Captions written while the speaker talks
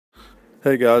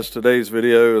Hey guys, today's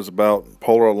video is about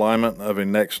polar alignment of a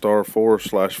NexStar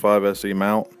 4/5SE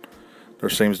mount. There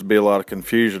seems to be a lot of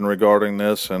confusion regarding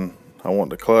this, and I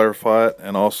want to clarify it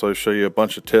and also show you a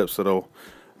bunch of tips that'll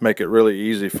make it really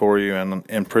easy for you and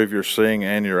improve your seeing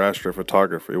and your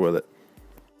astrophotography with it.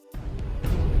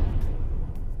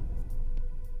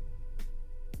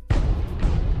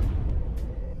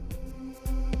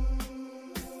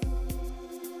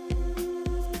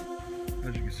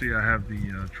 As you can see, I have the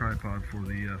tripod for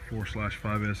the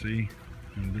 4/5SE,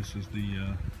 and this is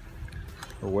the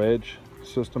wedge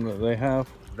system that they have.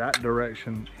 That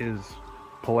direction is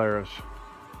Polaris.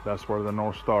 That's where the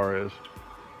North Star is.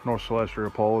 North Celestial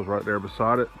Pole is right there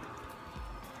beside it.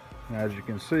 And as you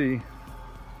can see,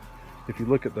 if you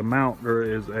look at the mount, there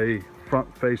is a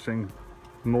front-facing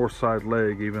north side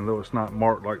leg, even though it's not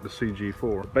marked like the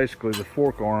CG4. Basically, the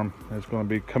fork arm is going to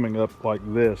be coming up like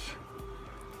this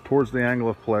towards the angle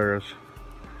of Polaris,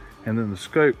 and then the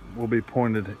scope will be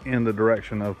pointed in the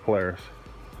direction of Polaris,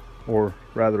 or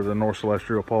rather the North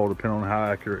Celestial Pole, depending on how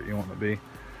accurate you want to be.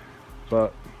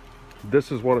 But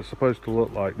this is what it's supposed to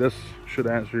look like. This should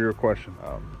answer your question.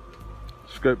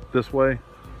 Scope this way.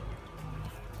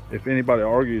 If anybody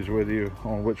argues with you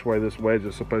on which way this wedge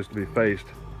is supposed to be faced,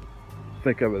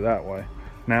 think of it that way.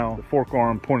 Now, the fork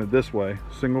arm pointed this way,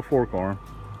 single fork arm,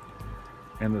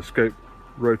 and the scope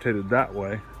rotated that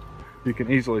way. You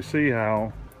can easily see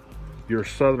how your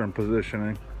southern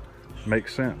positioning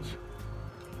makes sense.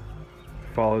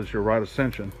 Follows your right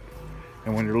ascension.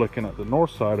 And when you're looking at the north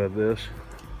side of this,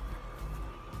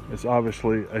 it's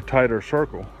obviously a tighter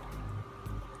circle.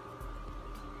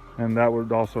 And that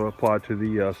would also apply to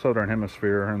the southern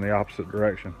hemisphere in the opposite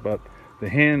direction. But the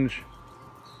hinge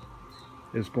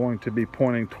is going to be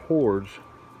pointing towards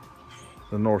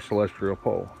the North Celestial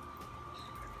Pole.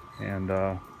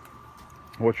 And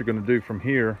what you're going to do from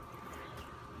here,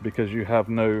 because you have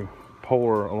no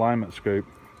polar alignment scope,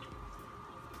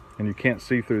 and you can't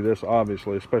see through this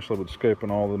obviously, especially with the scope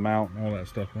and all the mount and all that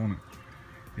stuff on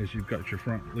it, is you've got your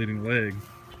front leading leg,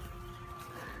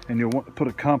 and you'll want to put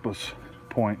a compass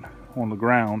point on the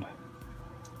ground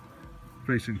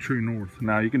facing true north.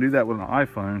 Now you can do that with an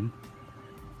iPhone,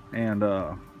 and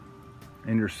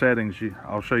in your settings,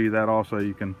 I'll show you that also.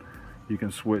 You can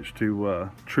switch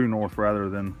to true north rather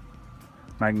than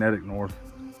magnetic north.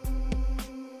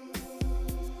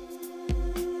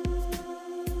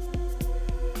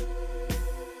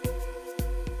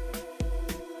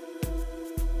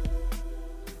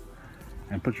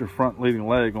 And put your front leading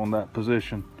leg on that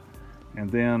position, and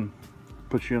then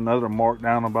put you another mark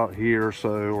down about here or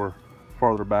so, or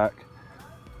farther back.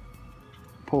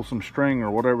 Pull some string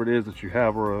or whatever it is that you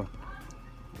have, or a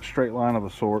straight line of a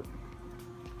sort.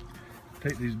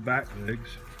 Take these back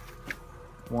legs,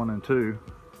 1 and 2,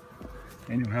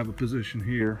 and you'll have a position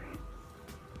here.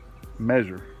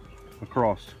 Measure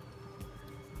across.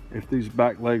 If these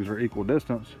back legs are equal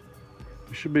distance,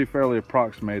 it should be fairly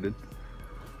approximated.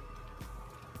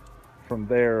 From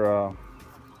there,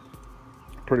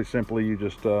 pretty simply, you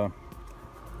just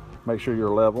make sure you're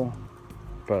level.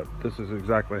 But this is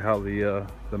exactly how the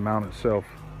mount itself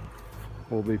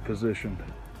will be positioned.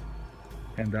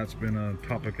 And that's been a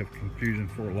topic of confusion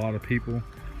for a lot of people,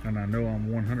 and I know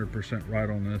I'm 100% right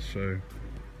on this. So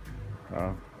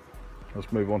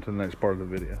let's move on to the next part of the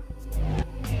video.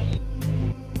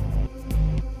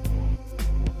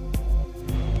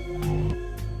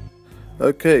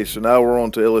 Okay, so now we're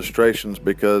on to illustrations,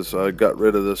 because I got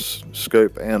rid of this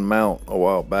scope and mount a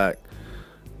while back,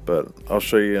 but I'll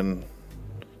show you in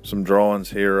some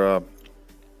drawings here.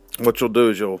 What you'll do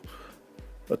is you'll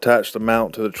attach the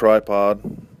mount to the tripod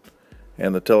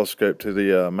and the telescope to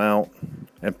the mount,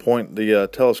 and point the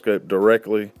telescope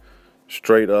directly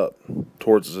straight up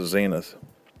towards the zenith.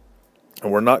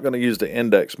 And we're not going to use the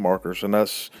index markers, and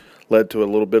that's led to a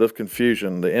little bit of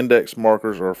confusion. The index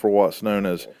markers are for what's known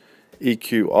as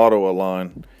EQ auto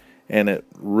align, and it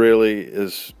really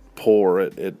is poor.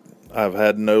 I've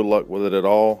had no luck with it at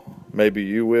all. Maybe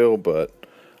you will, but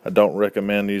I don't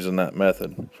recommend using that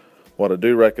method. What I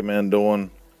do recommend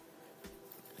doing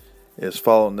is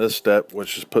following this step,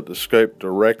 which is put the scope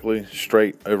directly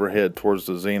straight overhead towards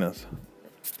the zenith,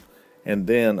 and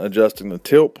then adjusting the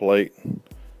tilt plate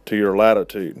to your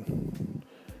latitude.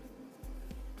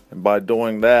 And by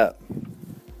doing that,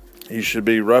 you should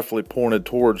be roughly pointed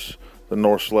towards the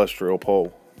North Celestial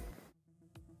Pole.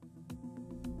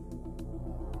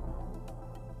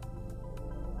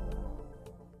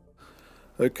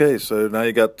 Okay, so now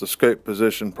you got the scope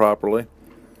positioned properly.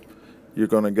 You're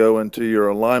going to go into your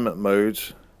alignment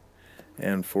modes,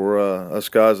 and for us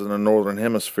guys in the northern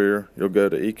hemisphere, you'll go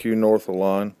to EQ North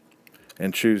Align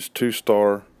and choose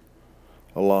 2-star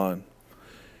align.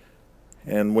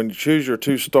 And when you choose your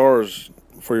 2 stars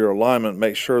for your alignment,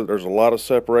 make sure that there's a lot of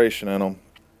separation in them.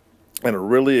 And a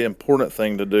really important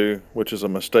thing to do, which is a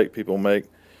mistake people make,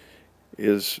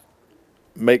 is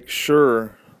make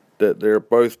sure that they're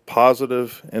both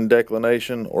positive in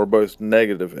declination or both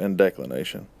negative in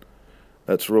declination.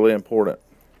 That's really important.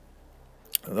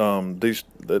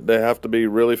 They have to be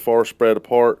really far spread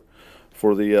apart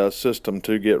for the system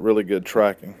to get really good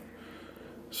tracking.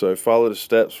 So follow the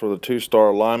steps for the 2-star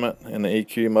alignment in the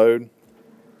EQ mode,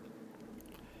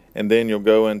 and then you'll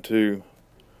go into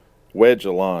wedge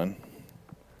align.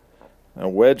 Now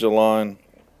wedge align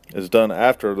is done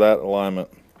after that alignment,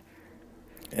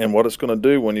 and what it's going to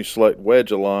do when you select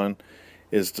wedge align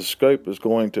is the scope is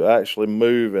going to actually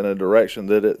move in a direction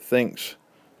that it thinks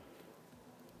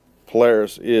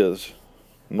Polaris is,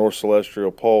 North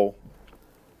Celestial Pole,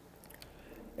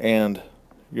 and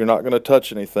you're not going to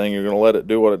touch anything. You're going to let it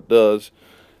do what it does,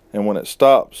 and when it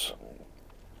stops,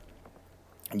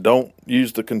 don't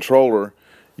use the controller,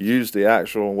 use the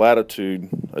actual latitude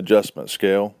adjustment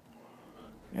scale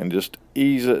and just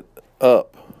ease it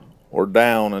up or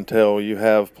down until you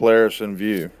have Polaris in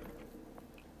view,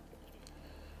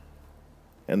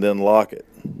 and then lock it.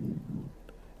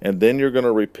 And then you're going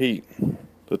to repeat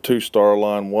the 2-star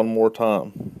line one more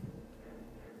time.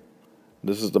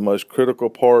 This is the most critical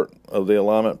part of the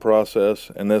alignment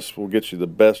process, and this will get you the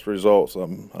best results.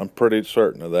 I'm pretty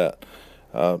certain of that.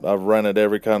 I've run it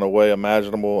every kind of way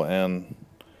imaginable, and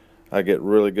I get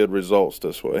really good results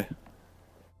this way.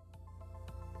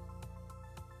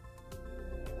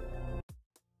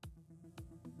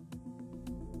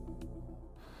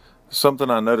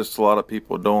 Something I noticed a lot of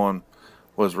people doing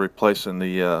was replacing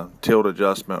the tilt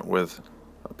adjustment with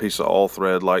a piece of all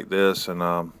thread like this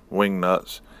and wing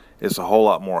nuts. It's a whole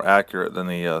lot more accurate than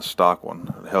the stock one.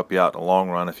 It'll help you out in the long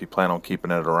run if you plan on keeping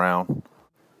it around.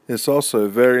 It's also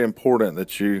very important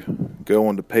that you go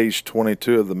onto page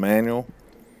 22 of the manual,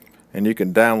 and you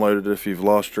can download it if you've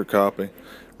lost your copy.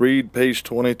 Read page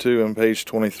 22 and page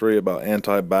 23 about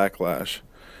anti-backlash.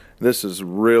 This is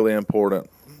really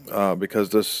important because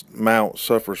this mount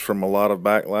suffers from a lot of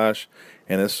backlash,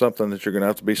 and it's something that you're going to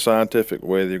have to be scientific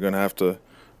with. You're going to have to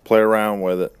play around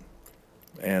with it,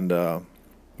 and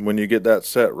when you get that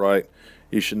set right,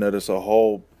 you should notice a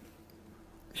whole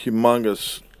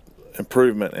humongous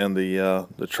improvement in the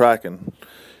tracking,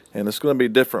 and it's going to be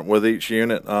different with each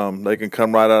unit. They can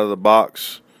come right out of the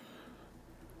box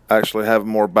actually have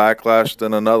more backlash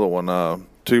than another one.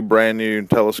 2 brand new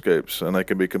telescopes, and they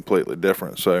can be completely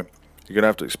different, so you're gonna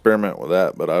have to experiment with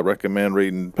that, but I recommend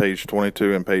reading page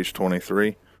 22 and page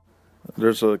 23.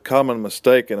 There's a common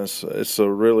mistake, and it's a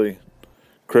really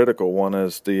critical one,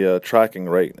 is the tracking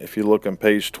rate. If you look on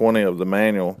page 20 of the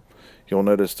manual, you'll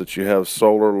notice that you have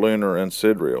solar, lunar, and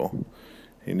sidereal.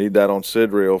 You need that on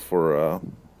sidereal for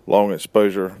long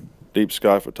exposure deep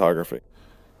sky photography.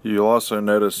 You'll also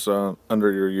notice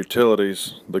under your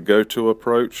utilities the go-to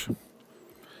approach,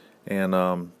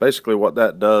 and basically what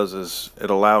that does is it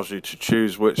allows you to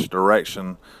choose which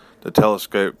direction the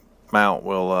telescope mount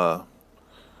will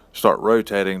start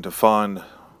rotating to find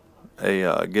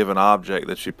a given object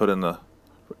that you put in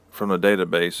from the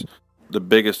database. The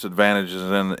biggest advantage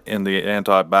is in the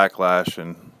anti-backlash,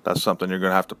 and that's something you're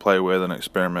going to have to play with and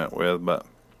experiment with. But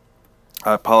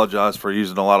I apologize for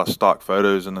using a lot of stock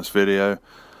photos in this video,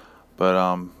 but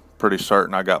I'm pretty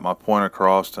certain I got my point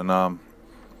across, and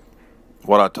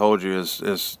what I told you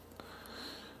is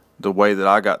the way that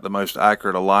I got the most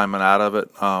accurate alignment out of it.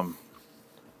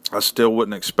 I still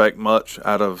wouldn't expect much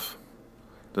out of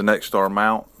the NexStar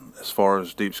mount as far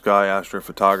as deep sky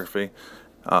astrophotography,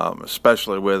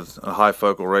 especially with a high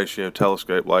focal ratio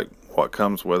telescope like what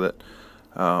comes with it.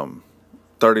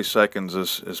 30 seconds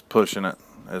is pushing it.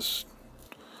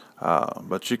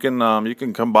 But you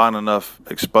can combine enough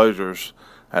exposures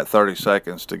at 30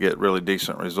 seconds to get really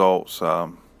decent results.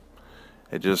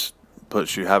 It just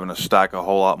puts you having to stack a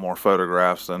whole lot more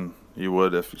photographs than you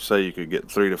would if, say, you could get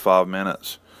 3 to 5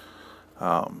 minutes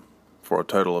for a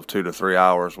total of 2 to 3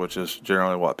 hours, which is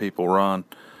generally what people run.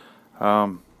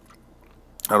 I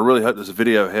really hope this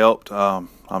video helped.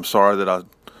 I'm sorry that I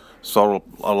sold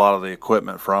a lot of the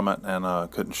equipment from it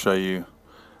and couldn't show you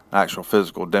an actual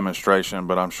physical demonstration,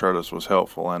 but I'm sure this was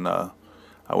helpful, and I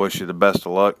wish you the best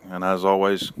of luck, and as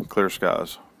always, clear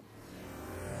skies.